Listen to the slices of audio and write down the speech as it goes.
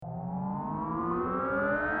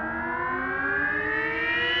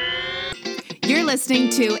listening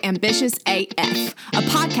to Ambitious AF, a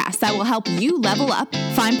podcast that will help you level up,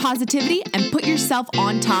 find positivity, and put yourself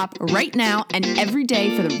on top right now and every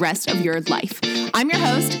day for the rest of your life. I'm your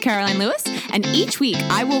host, Caroline Lewis, and each week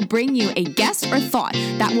I will bring you a guest or thought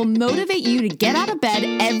that will motivate you to get out of bed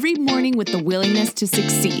every morning with the willingness to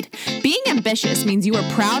succeed. Being ambitious means you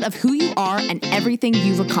are proud of who you are and everything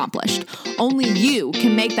you've accomplished. Only you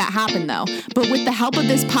can make that happen, though. But with the help of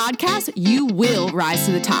this podcast, you will rise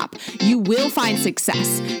to the top. You will find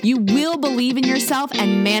success. You will believe in yourself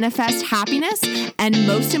and manifest happiness. And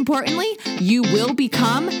most importantly, you will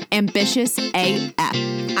become ambitious AF.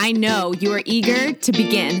 I know you are eager to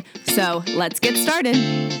begin, so let's get started.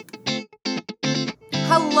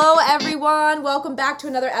 Hello, everyone. Welcome back to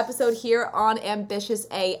another episode here on Ambitious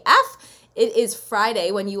AF. It is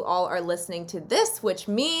Friday when you all are listening to this, which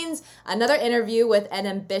means another interview with an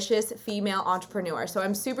ambitious female entrepreneur. So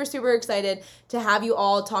I'm super excited to have you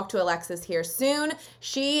all talk to Alexis here soon.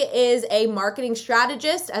 She is a marketing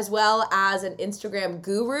strategist as well as an Instagram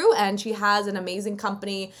guru, and she has an amazing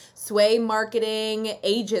company, Sway Marketing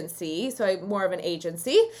Agency, so more of an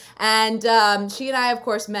agency. And she and I, of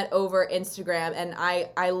course, met over Instagram, and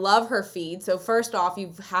I love her feed. So first off,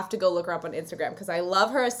 you have to go look her up on Instagram because I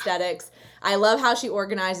love her aesthetics. I love how she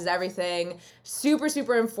organizes everything. Super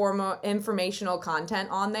informational content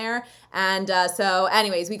on there. And so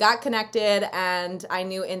anyways, we got connected and I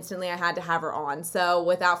knew instantly I had to have her on. So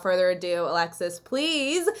without further ado, Alexis,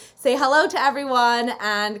 please say hello to everyone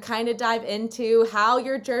and kind of dive into how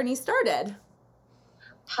your journey started.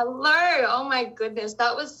 Hello. Oh my goodness.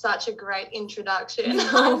 That was such a great introduction.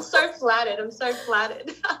 I'm so flattered. So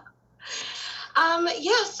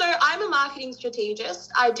I'm a marketing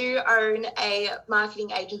strategist. I do own a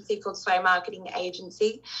marketing agency called Sway Marketing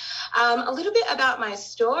Agency. A little bit about my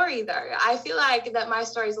story, though. I feel like that my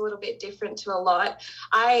story is a little bit different to a lot.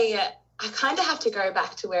 I kind of have to go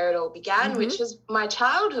back to where it all began, which was my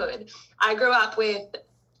childhood. I grew up with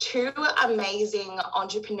two amazing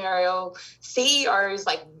entrepreneurial CEOs,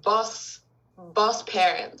 like boss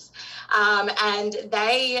parents, and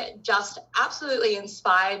they just absolutely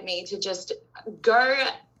inspired me to just go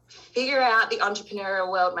figure out the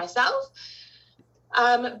entrepreneurial world myself.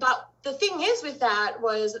 But the thing is with that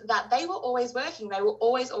was that they were always working. They were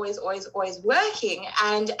always working.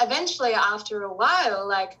 And eventually after a while,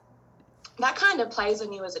 like that kind of plays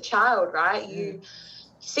on you as a child, right? You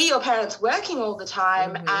see your parents working all the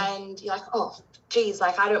time and you're like, oh, geez,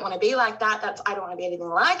 like I don't want to be like that. I don't want to be anything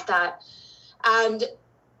like that. And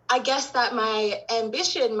I guess that my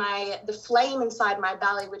ambition, the flame inside my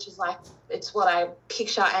belly, which is like, it's what I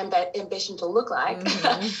picture ambition to look like,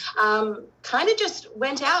 kind of just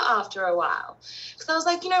went out after a while. Because I was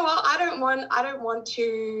like, you know what, I don't want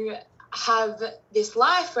to have this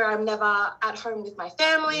life where I'm never at home with my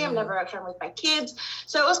family, I'm never at home with my kids.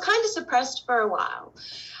 So it was kind of suppressed for a while.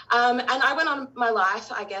 And I went on my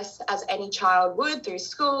life, I guess, as any child would, through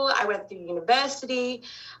school. I went through university.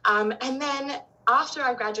 And then after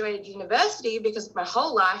I graduated university, because my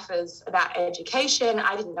whole life is about education,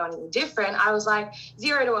 I didn't know anything different. I was like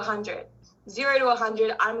 0 to 100. 0 to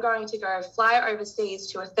 100, I'm going to go fly overseas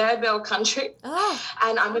to a third world country.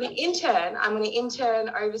 And I'm going to intern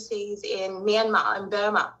overseas in Myanmar, in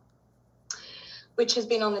Burma, which has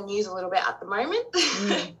been on the news a little bit at the moment.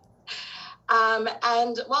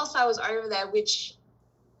 And whilst I was over there, which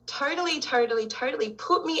totally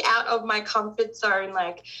put me out of my comfort zone,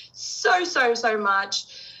 like so much.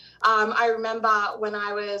 I remember when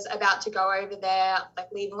I was about to go over there,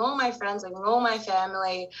 like leaving all my friends, leaving all my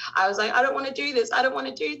family, I was like, I don't want to do this. I don't want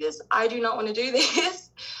to do this. I do not want to do this.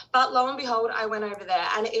 But lo and behold, I went over there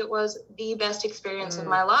and it was the best experience of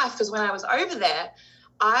my life, because when I was over there,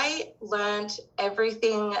 I learned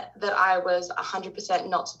everything that I was 100%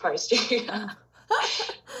 not supposed to.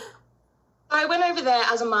 I went over there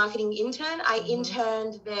as a marketing intern. I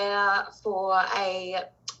interned there for a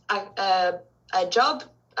job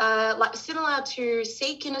like similar to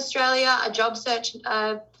Seek in Australia, a job search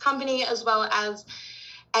company, as well as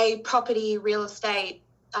a property real estate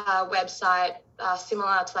website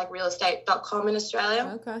similar to like realestate.com in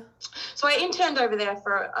Australia. Okay. So I interned over there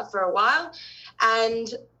for a while,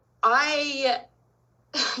 and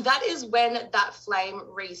that is when that flame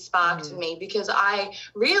re-sparked in me, because I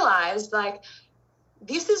realized, like,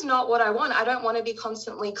 this is not what I want. I don't want to be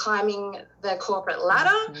constantly climbing the corporate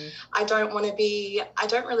ladder. I don't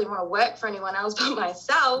really want to work for anyone else but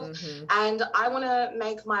myself. And I want to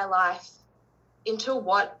make my life into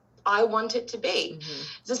what I want it to be.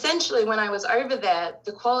 It's essentially, when I was over there,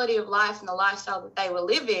 the quality of life and the lifestyle that they were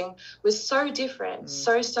living was so different,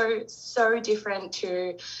 so different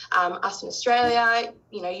to us in Australia,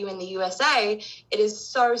 you know, you in the USA. It is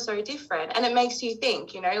so different. And it makes you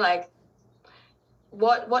think, you know, like,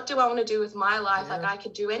 what do I want to do with my life? Like, I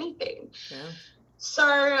could do anything.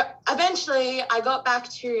 So eventually I got back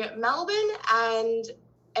to Melbourne and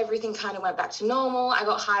everything kind of went back to normal. I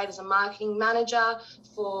got hired as a marketing manager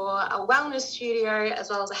for a wellness studio as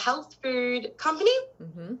well as a health food company.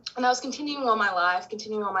 And I was continuing on my life,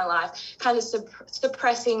 kind of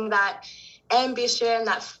suppressing that ambition,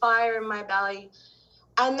 that fire in my belly.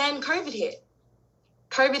 And then COVID hit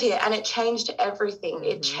and it changed everything.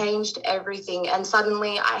 It changed everything. And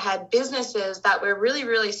suddenly I had businesses that were really,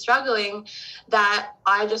 really struggling that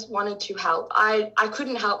I just wanted to help. I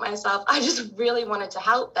couldn't help myself. I just really wanted to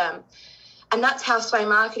help them. And that's how Sway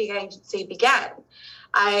Marketing Agency began.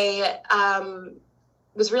 I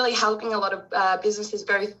was really helping a lot of businesses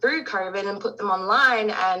go through COVID and put them online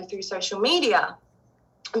and through social media,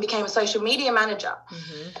 and became a social media manager.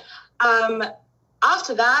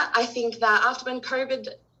 After that, I think that after when COVID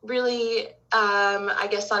really, I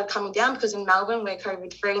guess, started coming down, because in Melbourne we're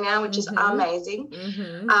COVID-free now, which is amazing,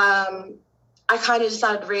 I kind of just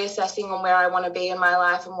started reassessing on where I want to be in my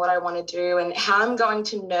life and what I want to do and how I'm going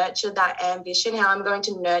to nurture that ambition, how I'm going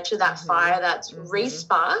to nurture that fire that's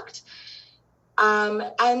re-sparked.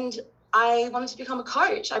 And I wanted to become a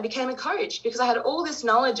coach. I became a coach because I had all this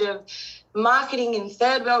knowledge of marketing in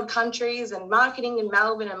third world countries and marketing in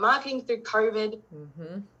Melbourne and marketing through COVID.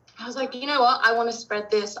 I was like, you know what? I want to spread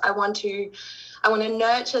this. I want to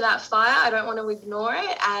nurture that fire. I don't want to ignore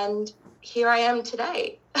it. And here I am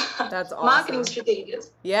today. That's awesome. Marketing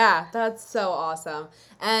strategist. Yeah, that's so awesome.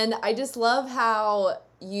 And I just love how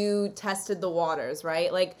you tested the waters,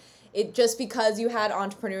 right? Like, it just because you had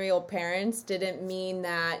entrepreneurial parents didn't mean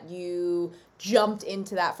that you jumped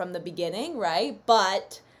into that from the beginning, right?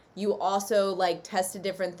 But you also like tested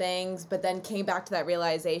different things, but then came back to that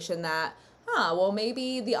realization that, well,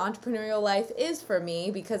 maybe the entrepreneurial life is for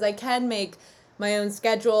me because I can make my own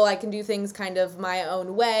schedule. I can do things kind of my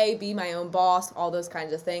own way, be my own boss, all those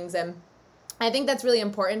kinds of things. And I think that's really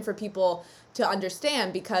important for people to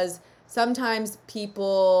understand, because sometimes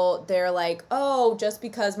people, they're like, oh, just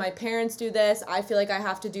because my parents do this, I feel like I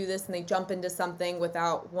have to do this, and they jump into something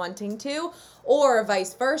without wanting to. Or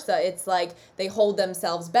vice versa. It's like they hold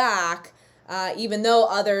themselves back, even though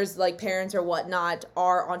others, like parents or whatnot,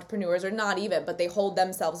 are entrepreneurs or not even, but they hold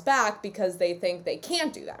themselves back because they think they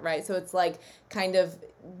can't do that, right? So it's like kind of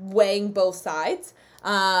weighing both sides.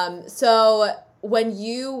 So when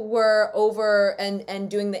you were over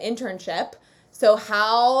and doing the internship, so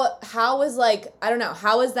how was, like, I don't know,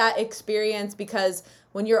 how was that experience? Because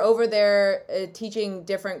when you're over there teaching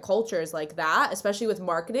different cultures like that, especially with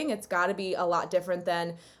marketing, it's got to be a lot different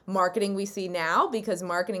than marketing we see now, because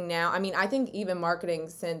marketing now, I mean, I think even marketing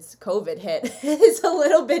since COVID hit is a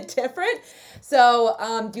little bit different. So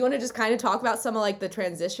do you want to just kind of talk about some of like the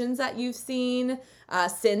transitions that you've seen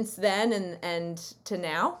since then and to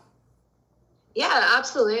now? Yeah,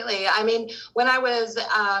 absolutely. I mean, when I went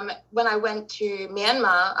to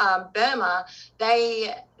Myanmar, Burma,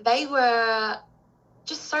 they were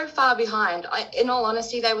just so far behind. In all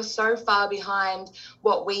honesty, they were so far behind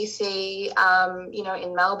what we see,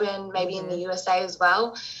 in Melbourne, maybe in the USA as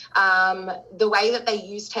well. The way that they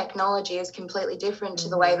use technology is completely different to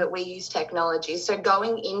the way that we use technology. So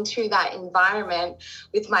going into that environment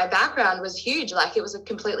with my background was huge. Like, it was a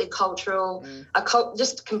completely cultural,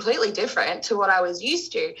 just completely different to what I was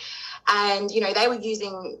used to. And, they were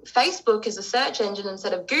using Facebook as a search engine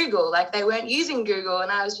instead of Google. Like, they weren't using Google.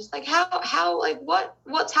 And I was just like, how, like,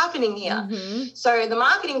 what's happening here? So the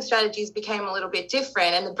marketing strategies became a little bit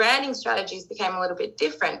different, and the branding strategies became a little bit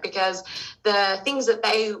different, because the things that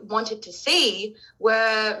they wanted to see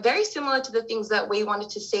were very similar to the things that we wanted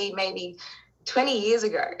to see maybe 20 years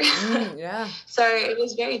ago. Yeah. So it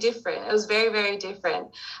was very different. It was very, very different.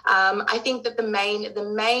 I think that the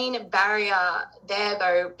main barrier there,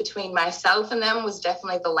 though, between myself and them was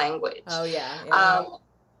definitely the language. Oh, yeah.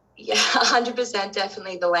 Yeah, 100%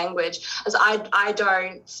 definitely the language, as I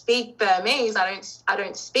don't speak Burmese. I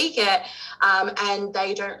don't speak it, and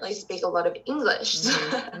they don't really speak a lot of English.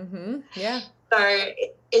 Yeah. So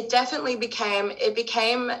it definitely became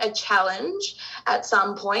a challenge at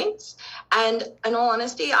some points. And in all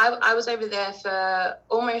honesty, I was over there for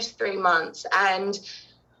almost 3 months, and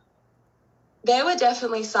there were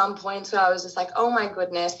definitely some points where I was just like, oh my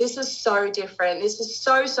goodness, this is so different. This is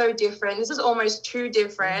so different. This is almost too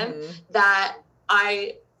different that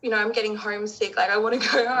I I'm getting homesick, like I want to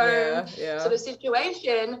go home, sort of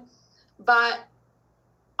situation. But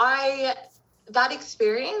that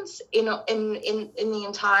experience in the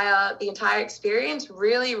entire experience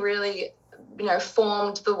really, really,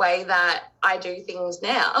 formed the way that I do things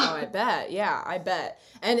now. Oh, I bet. Yeah, I bet.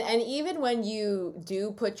 And even when you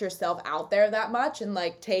do put yourself out there that much and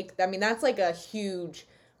like that's like a huge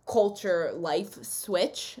culture life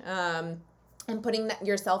switch. And putting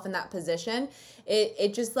yourself in that position,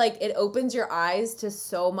 it just like it opens your eyes to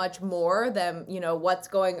so much more than what's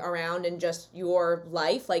going around in just your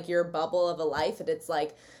life, like your bubble of a life. And it's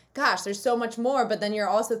like, gosh, there's so much more. But then you're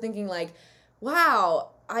also thinking like,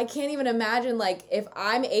 wow, I can't even imagine like if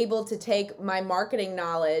I'm able to take my marketing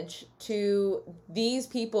knowledge to these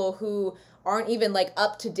people who aren't even like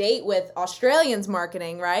up to date with Australians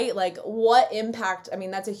marketing, right? Like what impact,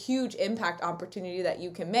 that's a huge impact opportunity that you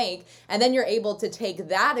can make. And then you're able to take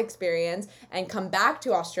that experience and come back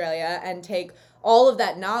to Australia and take all of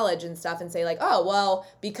that knowledge and stuff and say like, oh, well,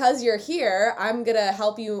 because you're here, I'm going to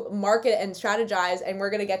help you market and strategize and we're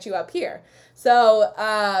going to get you up here. So,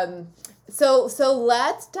 so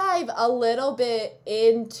let's dive a little bit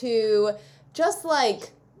into just like,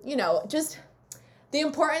 just the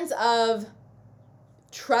importance of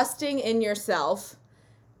trusting in yourself,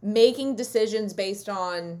 making decisions based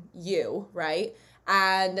on you, right?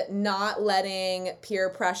 And not letting peer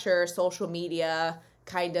pressure, social media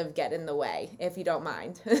kind of get in the way, if you don't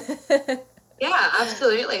mind. Yeah,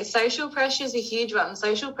 absolutely. Social pressure is a huge one.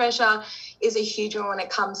 Social pressure is a huge one when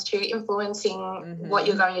it comes to influencing what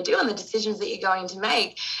you're going to do and the decisions that you're going to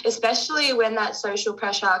make, especially when that social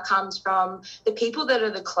pressure comes from the people that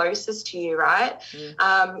are the closest to you, right?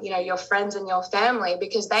 Your friends and your family,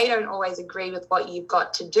 because they don't always agree with what you've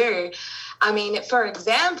got to do. For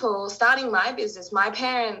example, starting my business, my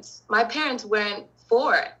parents weren't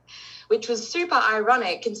for it, which was super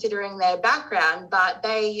ironic considering their background, but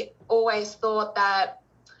they always thought that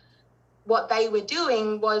what they were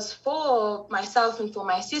doing was for myself and for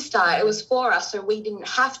my sister. It was for us, so we didn't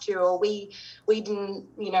have to, or we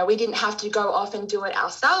didn't have to go off and do it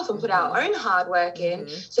ourselves and put our own hard work in.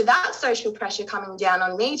 So that social pressure coming down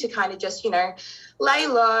on me to kind of just, lay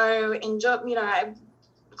low, enjoy,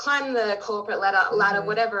 climb the corporate ladder,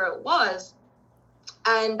 whatever it was.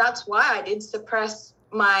 And that's why I did suppress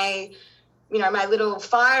my little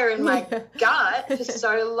fire in my gut for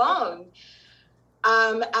so long.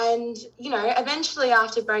 And eventually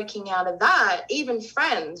after breaking out of that, even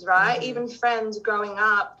friends, right? Even friends growing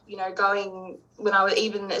up, especially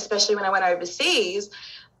when I went overseas,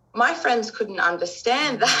 my friends couldn't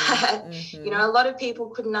understand that. A lot of people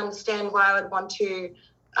couldn't understand why I would want to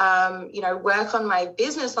work on my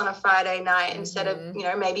business on a Friday night instead of,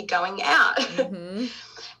 maybe going out.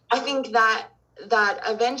 I think that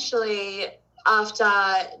eventually, after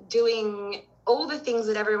doing all the things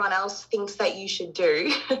that everyone else thinks that you should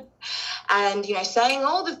do and, saying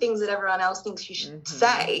all the things that everyone else thinks you should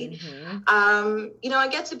say,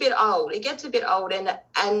 it gets a bit old. It gets a bit old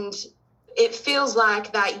and it feels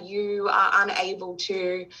like that you are unable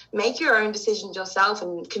to make your own decisions yourself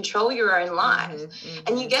and control your own life.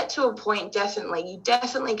 And you get to a point, you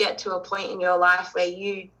definitely get to a point in your life where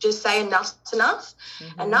you just say enough's enough.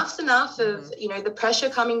 Enough's enough of, the pressure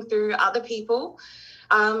coming through other people.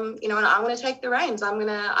 And I'm going to take the reins. I'm going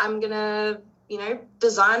to,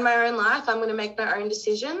 design my own life. I'm going to make my own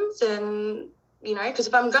decisions and, because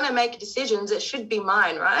if I'm going to make decisions, it should be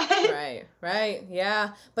mine, right? Right.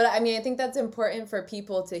 Yeah. But I think that's important for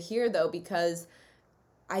people to hear though, because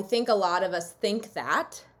I think a lot of us think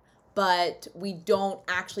that, but we don't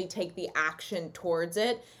actually take the action towards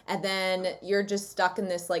it. And then you're just stuck in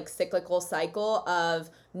this like cyclical cycle of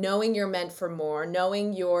knowing you're meant for more,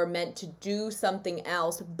 knowing you're meant to do something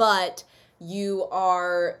else, but you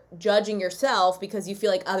are judging yourself because you feel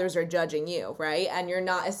like others are judging you, right? And you're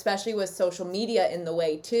not, especially with social media in the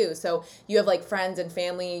way too. So you have like friends and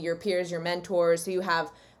family, your peers, your mentors, so you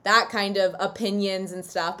have that kind of opinions and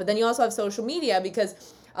stuff. But then you also have social media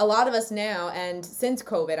because a lot of us now, and since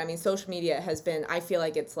COVID, social media has been, I feel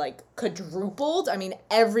like it's like quadrupled.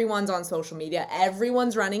 Everyone's on social media,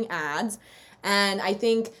 everyone's running ads. And I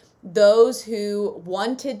think those who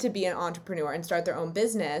wanted to be an entrepreneur and start their own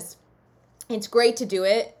business, it's great to do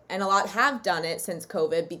it, and a lot have done it since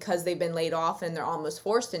COVID because they've been laid off and they're almost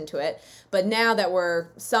forced into it. But now that we're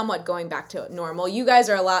somewhat going back to normal, you guys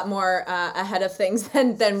are a lot more ahead of things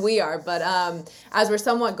than we are. But as we're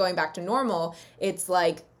somewhat going back to normal, it's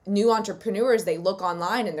like new entrepreneurs, they look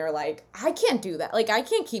online and they're like, I can't do that. Like, I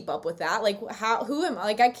can't keep up with that. Like, who am I?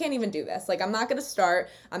 Like, I can't even do this. Like, I'm not going to start.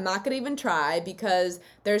 I'm not going to even try, because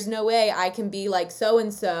there's no way I can be like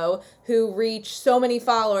so-and-so who reach so many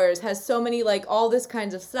followers, has so many, like, all this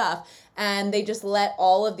kinds of stuff. And they just let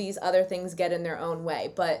all of these other things get in their own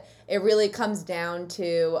way. But it really comes down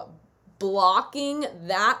to blocking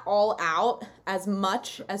that all out as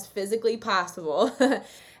much as physically possible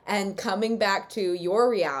and coming back to your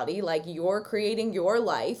reality, like you're creating your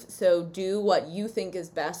life. So do what you think is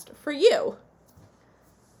best for you.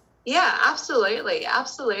 Yeah, absolutely.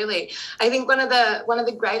 Absolutely. I think one of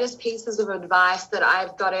the greatest pieces of advice that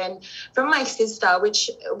I've gotten from my sister,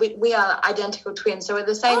 which we are identical twins, so we're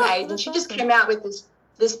the same age, and she just came out with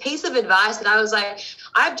this piece of advice that I was like,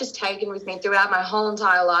 I've just taken with me throughout my whole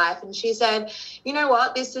entire life. And she said, you know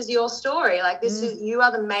what, this is your story. Like, this is, you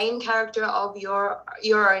are the main character of your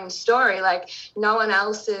own story. Like, it's no one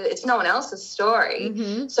else's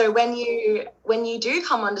story. So when you do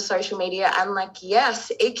come onto social media, and like,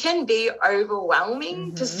 yes, it can be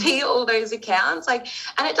overwhelming to see all those accounts. Like,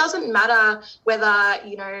 and it doesn't matter whether,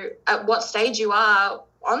 you know, at what stage you are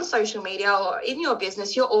on social media or in your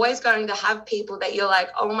business, you're always going to have people that you're like,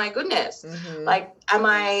 oh my goodness, like,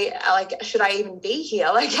 should I even be here?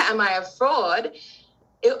 Like, am I a fraud?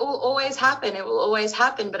 It will always happen. It will always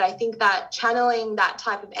happen. But I think that channeling that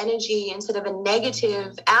type of energy instead of a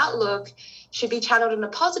negative outlook should be channeled in a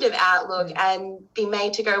positive outlook and be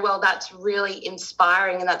made to go, well, that's really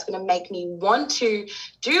inspiring and that's going to make me want to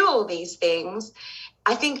do all these things.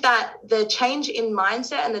 I think that the change in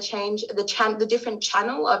mindset and the different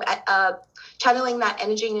channel of channeling that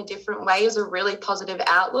energy in a different way is a really positive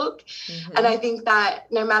outlook. And I think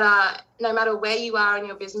that no matter where you are in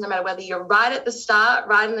your business, no matter whether you're right at the start,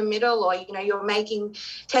 right in the middle, or, you know, you're making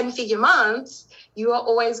 10-figure months, you are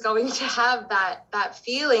always going to have that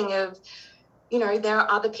feeling of, you know, there are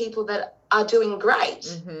other people that are doing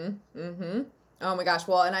great. Oh my gosh.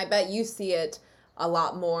 Well, and I bet you see it a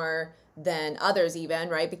lot more than others even,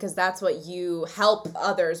 right? Because that's what you help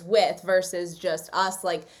others with versus just us.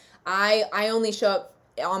 Like, I only show up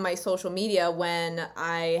on my social media when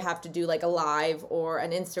I have to do like a live or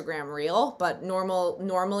an Instagram reel, but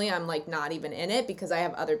normally I'm like not even in it because I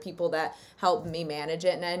have other people that help me manage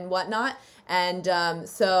it and whatnot. And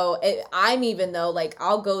I'm even though, like,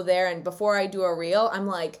 I'll go there and before I do a reel, I'm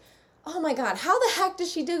like, oh my God, how the heck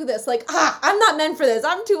does she do this? Like, I'm not meant for this.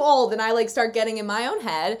 I'm too old. And I like start getting in my own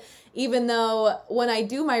head, even though when I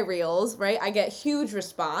do my reels, right, I get huge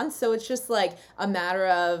response. So it's just like a matter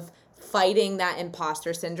of fighting that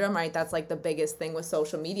imposter syndrome, right? That's like the biggest thing with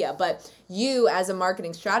social media. But you as a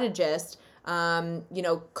marketing strategist, you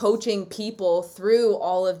know, coaching people through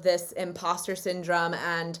all of this imposter syndrome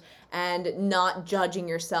and not judging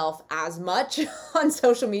yourself as much on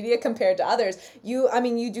social media compared to others. You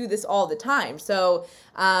do this all the time. So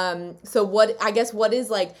what is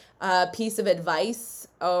like a piece of advice,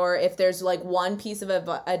 or if there's like one piece of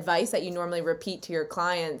advice that you normally repeat to your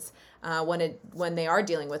clients when they are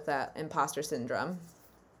dealing with that imposter syndrome?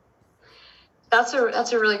 That's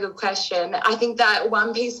a really good question. I think that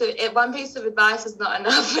one piece of advice is not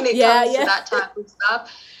enough when it comes to that type of stuff.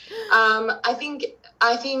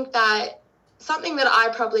 I think that something that I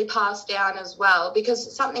probably pass down as well,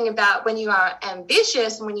 because something about when you are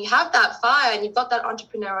ambitious and when you have that fire and you've got that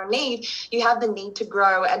entrepreneurial need, you have the need to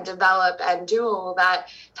grow and develop and do all that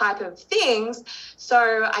type of things.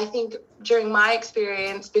 So I think during my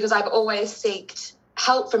experience, because I've always sought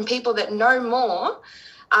help from people that know more,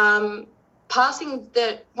 passing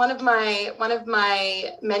that one of my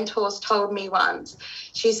mentors told me once.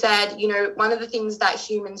 She said, you know, one of the things that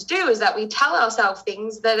humans do is that we tell ourselves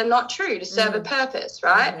things that are not true to serve a purpose,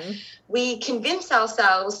 right? We convince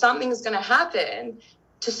ourselves something's going to happen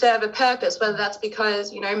to serve a purpose, whether that's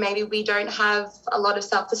because, you know, maybe we don't have a lot of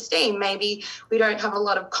self-esteem, maybe we don't have a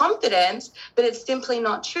lot of confidence, but it's simply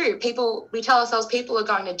not true. We tell ourselves people are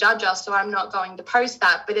going to judge us, so I'm not going to post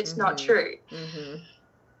that, but it's not true.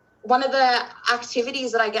 One of the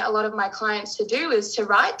activities that I get a lot of my clients to do is to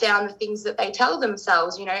write down the things that they tell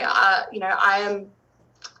themselves. I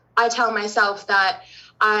tell myself that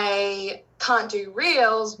I can't do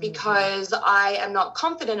reels because I am not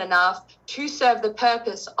confident enough to serve the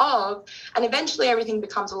purpose of, and eventually everything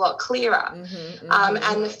becomes a lot clearer.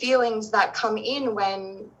 And the feelings that come in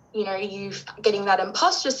when you getting that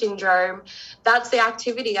imposter syndrome, that's the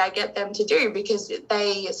activity I get them to do, because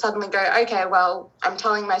they suddenly go, okay, well, I'm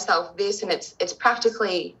telling myself this and it's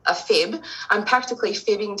practically a fib. I'm practically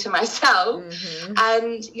fibbing to myself.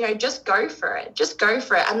 And, just go for it. Just go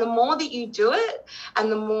for it. And the more that you do it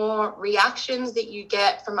and the more reactions that you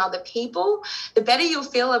get from other people, the better you'll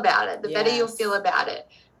feel about it. The better you'll feel about it.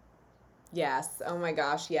 Yes. Oh my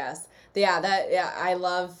gosh. Yes. Yeah, I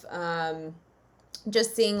love,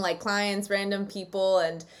 just seeing like clients, random people,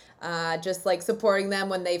 and just like supporting them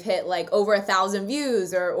when they've hit like over 1,000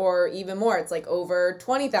 views or even more. It's like over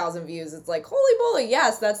 20,000 views. It's like, holy moly,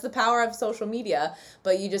 yes, that's the power of social media.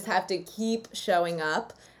 But you just have to keep showing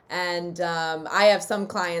up. And I have some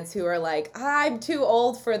clients who are like, I'm too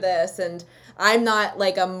old for this. And I'm not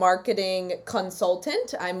like a marketing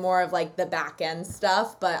consultant. I'm more of like the back end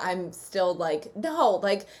stuff, but I'm still like, no,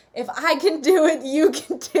 like if I can do it, you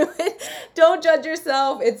can do it. Don't judge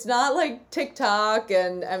yourself. It's not like TikTok,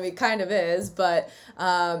 and I mean, it kind of is, but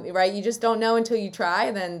right, you just don't know until you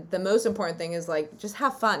try. Then the most important thing is like, just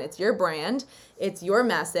have fun. It's your brand. It's your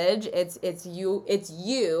message. It's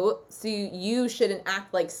you. So you shouldn't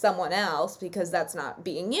act like someone else, because that's not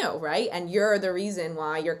being you, right? And you're the reason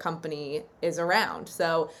why your company is around.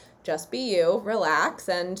 So just be you, relax,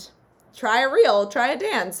 and try a reel, try a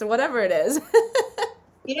dance, or whatever it is.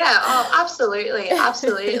 Yeah, oh, absolutely,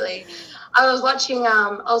 absolutely. I was watching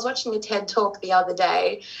a TED Talk the other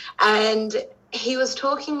day, and he was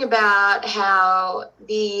talking about how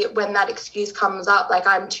when that excuse comes up, like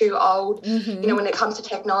I'm too old, when it comes to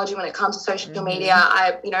technology, when it comes to social media,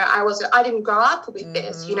 I didn't grow up with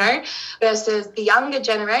this, versus the younger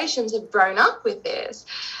generations have grown up with this.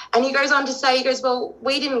 And he goes on to say, well,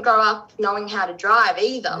 we didn't grow up knowing how to drive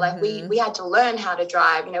either. Like we had to learn how to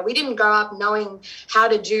drive. We didn't grow up knowing how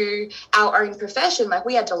to do our own profession. Like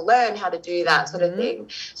we had to learn how to do that sort of thing.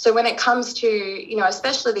 So when it comes to,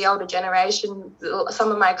 especially the older generation,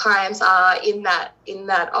 some of my clients are in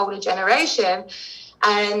that older generation,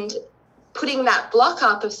 and putting that block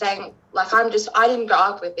up of saying, like, I didn't grow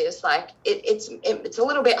up with this. Like, it's a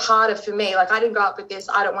little bit harder for me. Like, I didn't grow up with this.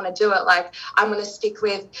 I don't want to do it. Like, I'm going to stick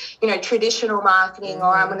with, traditional marketing,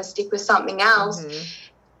 or I'm going to stick with something else.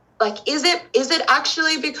 Like, is it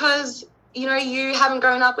actually because, you haven't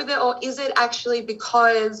grown up with it, or is it actually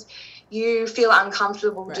because you feel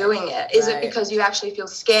uncomfortable doing it? Is it because you actually feel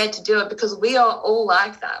scared to do it? Because we are all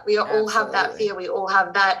like that. We all have that fear. We all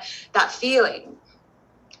have that feeling.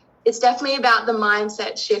 It's definitely about the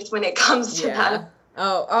mindset shift when it comes to that.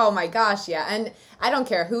 Oh my gosh, yeah. And I don't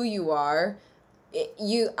care who you are.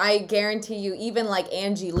 I guarantee you, even like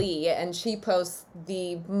Angie Lee, and she posts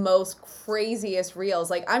the most craziest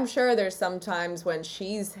reels. Like, I'm sure there's sometimes when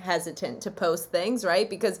she's hesitant to post things, right?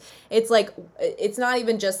 Because it's like, it's not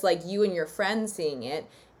even just like you and your friends seeing it.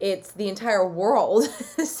 It's the entire world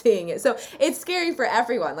seeing it. So it's scary for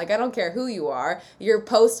everyone. Like, I don't care who you are. You're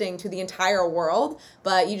posting to the entire world,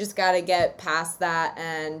 but you just got to get past that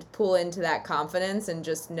and pull into that confidence and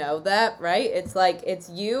just know that, right? It's like, it's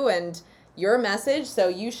you and your message. So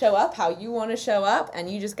you show up how you want to show up, and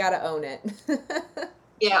you just got to own it.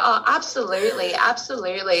 Yeah, oh, absolutely.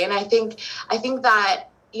 Absolutely. And I think that,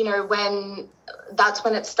 that's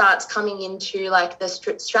when it starts coming into like the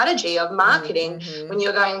strategy of marketing, when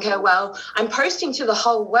you're going, okay, well, I'm posting to the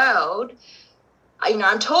whole world,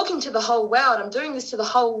 I'm talking to the whole world, I'm doing this to the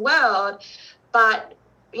whole world, but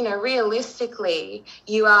realistically,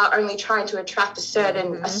 you are only trying to attract a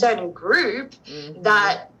certain group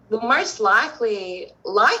that will most likely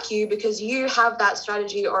like you, because you have that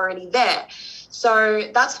strategy already there. So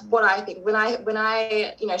that's what I think. When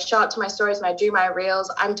I show up to my stories, when I do my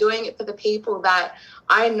reels, I'm doing it for the people that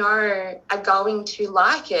I know are going to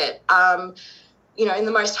like it, in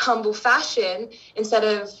the most humble fashion, instead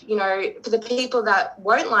of, for the people that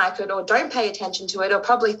won't like it or don't pay attention to it, or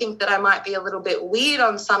probably think that I might be a little bit weird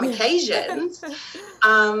on some occasions,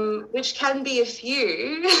 which can be a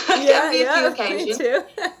few, occasions. Me too.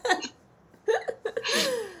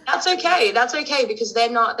 That's okay, because they're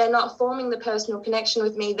not forming the personal connection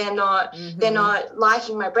with me. They're not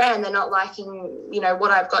liking my brand. They're not liking,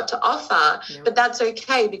 what I've got to offer. Yep. But that's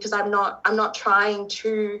okay, because I'm not trying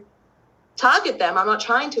to target them. I'm not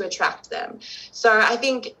trying to attract them. So I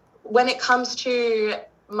think when it comes to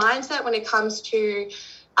mindset, when it comes to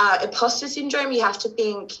imposter syndrome, you have to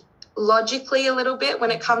think logically a little bit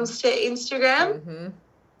when it comes to Instagram.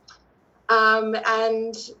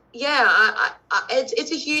 And yeah,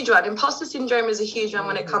 it's a huge one. Imposter syndrome is a huge one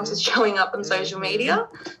when it comes to showing up on social media.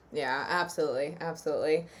 Yeah, absolutely.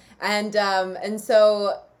 And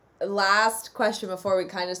so last question before we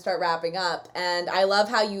kind of start wrapping up. And I love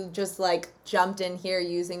how you just like jumped in here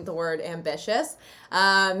using the word ambitious.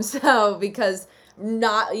 So because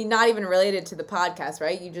not even related to the podcast,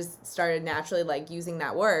 right? You just started naturally like using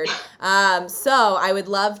that word. So I would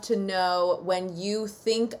love to know, when you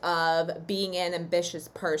think of being an ambitious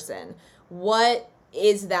person, what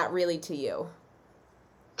is that really to you?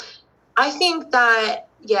 I think that,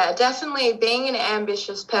 yeah, definitely being an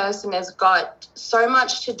ambitious person has got so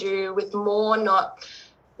much to do with more, not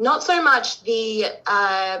so much the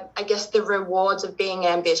I guess the rewards of being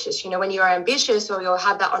ambitious. You know, when you're ambitious or you'll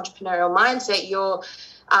have that entrepreneurial mindset,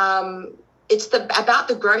 it's about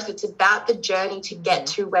the growth. It's about the journey to get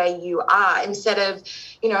to where you are. Instead of,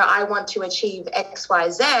 I want to achieve X, Y,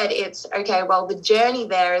 Z, it's okay, well, the journey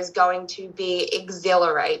there is going to be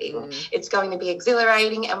exhilarating. It's going to be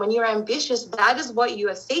exhilarating. And when you're ambitious, that is what you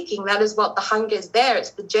are seeking. That is what the hunger is there. It's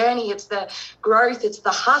the journey, it's the growth, it's the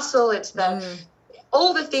hustle, it's the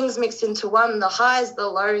all the things mixed into one, the highs, the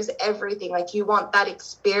lows, everything. Like, you want that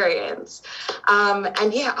experience.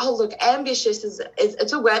 And yeah, look, ambitious is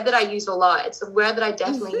it's a word that I use a lot. It's a word that I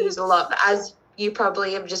definitely use a lot. But as you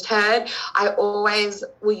probably have just heard, I always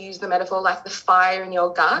will use the metaphor like the fire in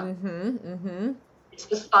your gut. It's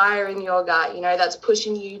the fire in your gut, that's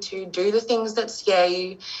pushing you to do the things that scare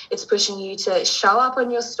you. It's pushing you to show up on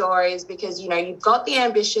your stories because, you've got the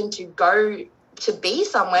ambition to go to be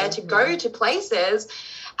somewhere, to go to places.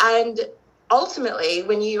 And ultimately,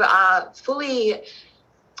 when you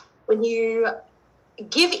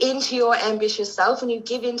give into your ambitious self, when you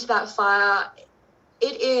give into that fire,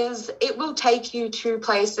 it will take you to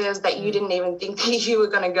places that you didn't even think that you were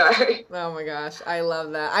going to go. Oh my gosh, I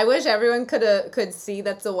love that. I wish everyone could see.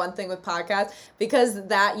 That's the one thing with podcasts, because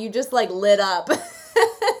that you just like lit up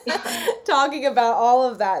talking about all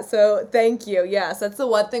of that. So thank you. Yes, that's the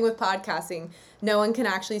one thing with podcasting. No one can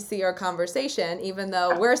actually see our conversation, even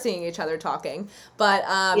though we're seeing each other talking. But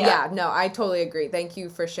no, I totally agree. Thank you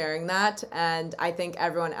for sharing that. And I think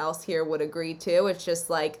everyone else here would agree too. It's just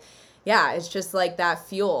like, it's just like that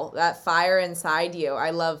fuel, that fire inside you. I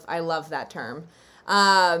love that term.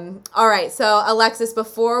 All right. So Alexis,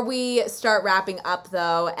 before we start wrapping up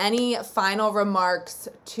though, any final remarks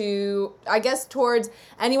towards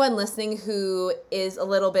anyone listening who is a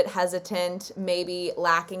little bit hesitant, maybe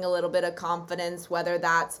lacking a little bit of confidence, whether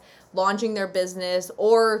that's launching their business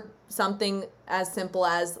or something as simple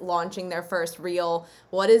as launching their first reel?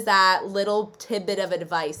 What is that little tidbit of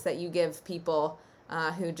advice that you give people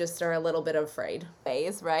who just are a little bit afraid?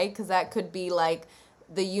 Right? Because that could be like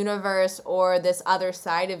the universe or this other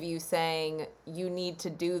side of you saying you need to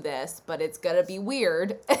do this, but it's gonna be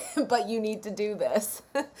weird, but you need to do this.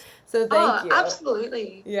 So thank you.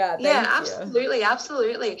 Absolutely. Yeah, thank you.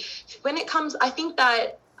 Absolutely. When it comes, I think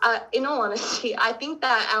that in all honesty, I think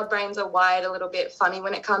that our brains are wired a little bit funny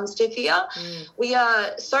when it comes to fear. We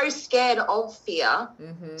are so scared of fear,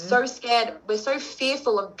 so scared, we're so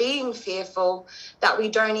fearful of being fearful that we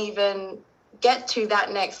don't even get to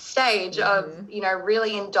that next stage of,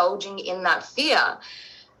 really indulging in that fear.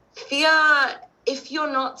 If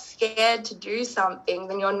you're not scared to do something,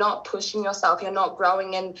 then you're not pushing yourself, you're not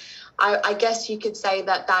growing. And I guess you could say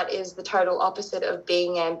that is the total opposite of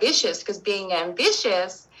being ambitious, because being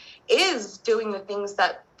ambitious is doing the things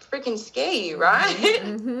that freaking scare you,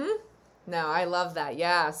 right? No, I love that.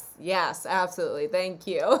 Yes, absolutely. Thank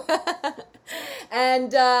you.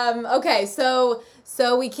 And okay, so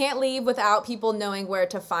we can't leave without people knowing where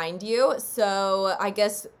to find you. So I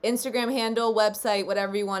guess Instagram handle, website,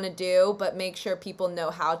 whatever you want to do, but make sure people know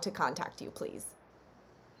how to contact you, please.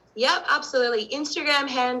 Yep, absolutely. Instagram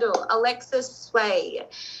handle, Alexis Sway.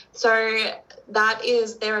 So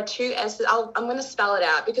there are two S's. I'm going to spell it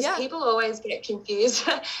out because people always get confused.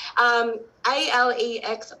 Alexis Sway.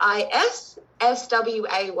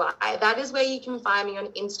 That is where you can find me on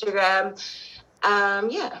Instagram.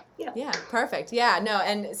 Yeah, perfect. Yeah, no,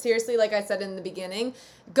 and seriously, like I said in the beginning,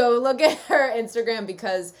 go look at her Instagram,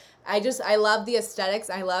 because I love the aesthetics.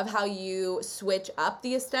 I love how you switch up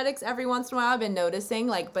the aesthetics every once in a while. I've been noticing,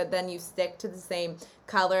 but then you stick to the same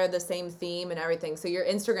color, the same theme and everything. So your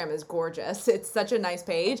Instagram is gorgeous. It's such a nice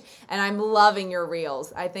page, and I'm loving your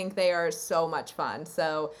reels. I think they are so much fun.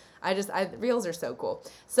 So reels are so cool.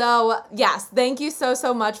 So yes, thank you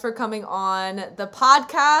so much for coming on the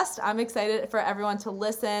podcast. I'm excited for everyone to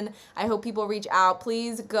listen. I hope people reach out.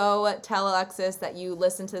 Please go tell Alexis that you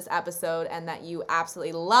listened to this episode and that you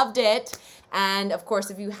absolutely loved it. And of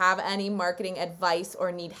course, if you have any marketing advice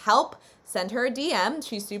or need help, send her a DM.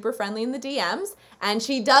 She's super friendly in the DMs, and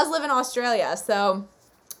she does live in Australia. So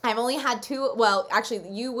I've only had you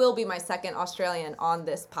will be my second Australian on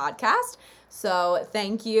this podcast. So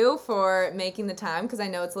thank you for making the time, because I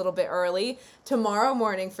know it's a little bit early tomorrow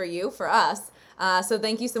morning for you, for us. So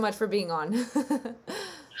thank you so much for being on.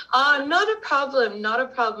 Oh, not a problem, not a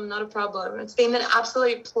problem, not a problem. It's been an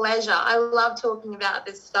absolute pleasure. I love talking about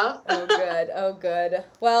this stuff. Oh, good. Oh, good.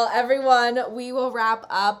 Well, everyone, we will wrap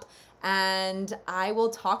up, and I will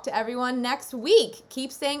talk to everyone next week.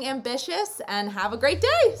 Keep staying ambitious and have a great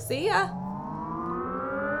day. See ya.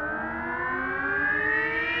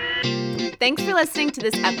 Thanks for listening to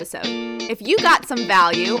this episode. If you got some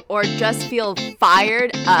value or just feel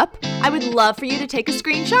fired up, I would love for you to take a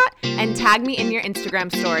screenshot and tag me in your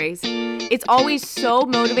Instagram stories. It's always so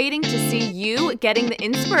motivating to see you getting the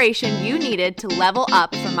inspiration you needed to level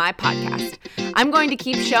up for my podcast. I'm going to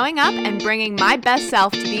keep showing up and bringing my best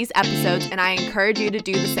self to these episodes, and I encourage you to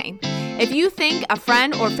do the same. If you think a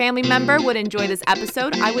friend or family member would enjoy this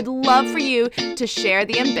episode, I would love for you to share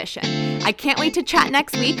the ambition. I can't wait to chat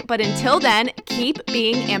next week, but until then, keep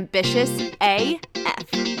being ambitious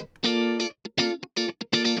AF.